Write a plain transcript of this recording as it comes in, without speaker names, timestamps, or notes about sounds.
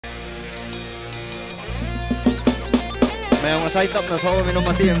Mayang masay tap na so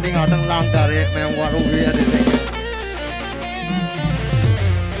minumati ang ting atang lang kare mayang waru ya de.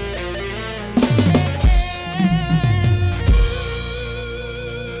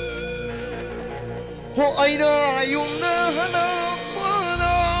 Ho ay na yung nahanap mo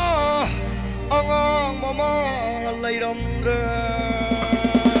na ang mama layramdra.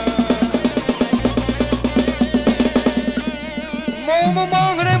 Mou Ama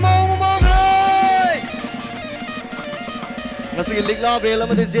Mangkhare, Mou Ama Mangkhare. Nasi ligla bela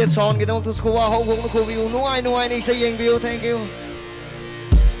made jet song kita waktu sekolah hau hong ko view nuai ni sa yeng view thank you.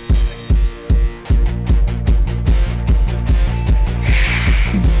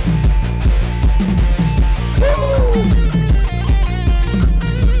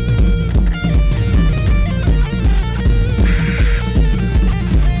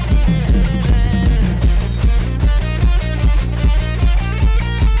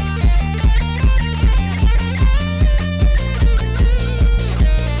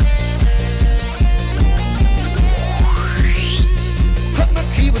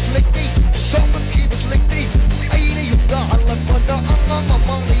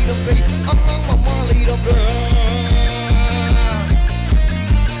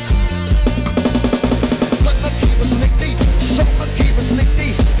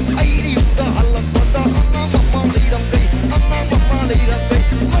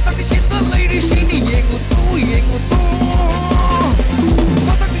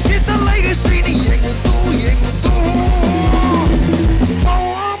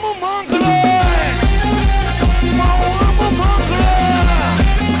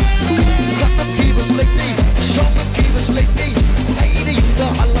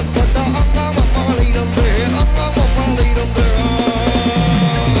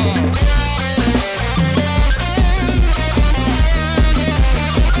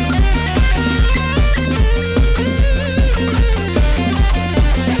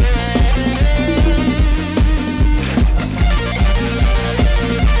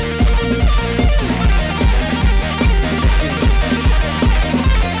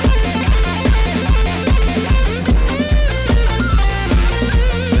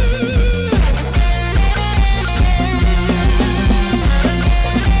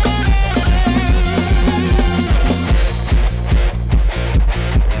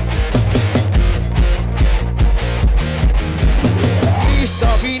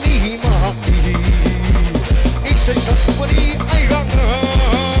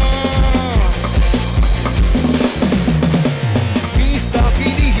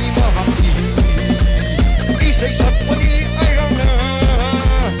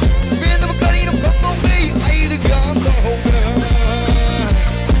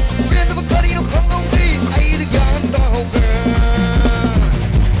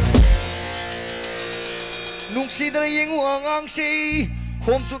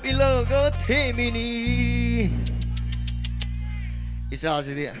 Khunpham ilaga themini isa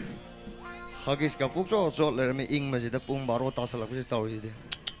asidi hagis ka pukso so lerme ing majida pung baro tasala pisi tawri de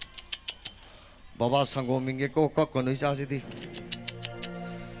baba sangoming ko ka kono isa asidi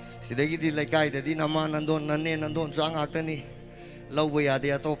sidagi di laikai de di nama nandon nanne nandon sang aktani lawwe ade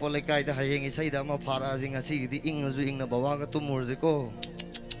atopa laikai de hayeng isai da ma phara jing asi di ing ju ing na baba ka tumur je ko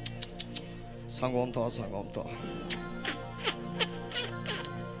sangom to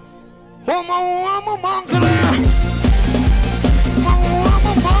Oh, Mou Ama Mangkhare, Mou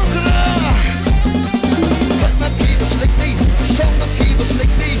Ama Mangkhare. Karena kita selekti, sama kita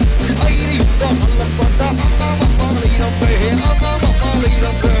selekti. Airi dah halang pada ama lirambe.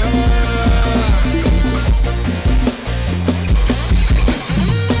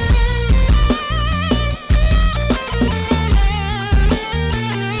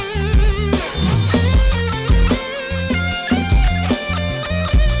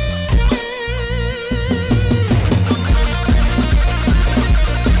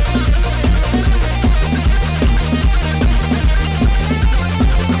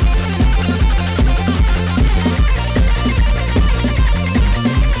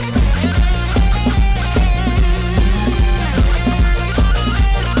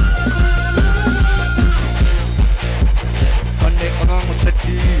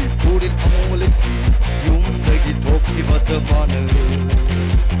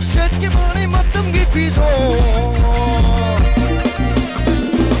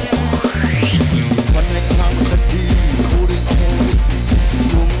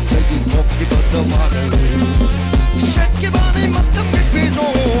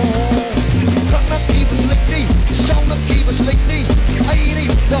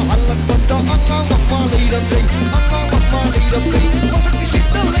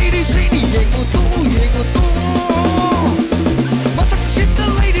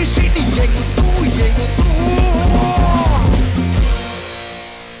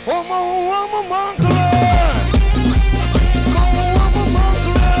 Mou Ama Mangkhare.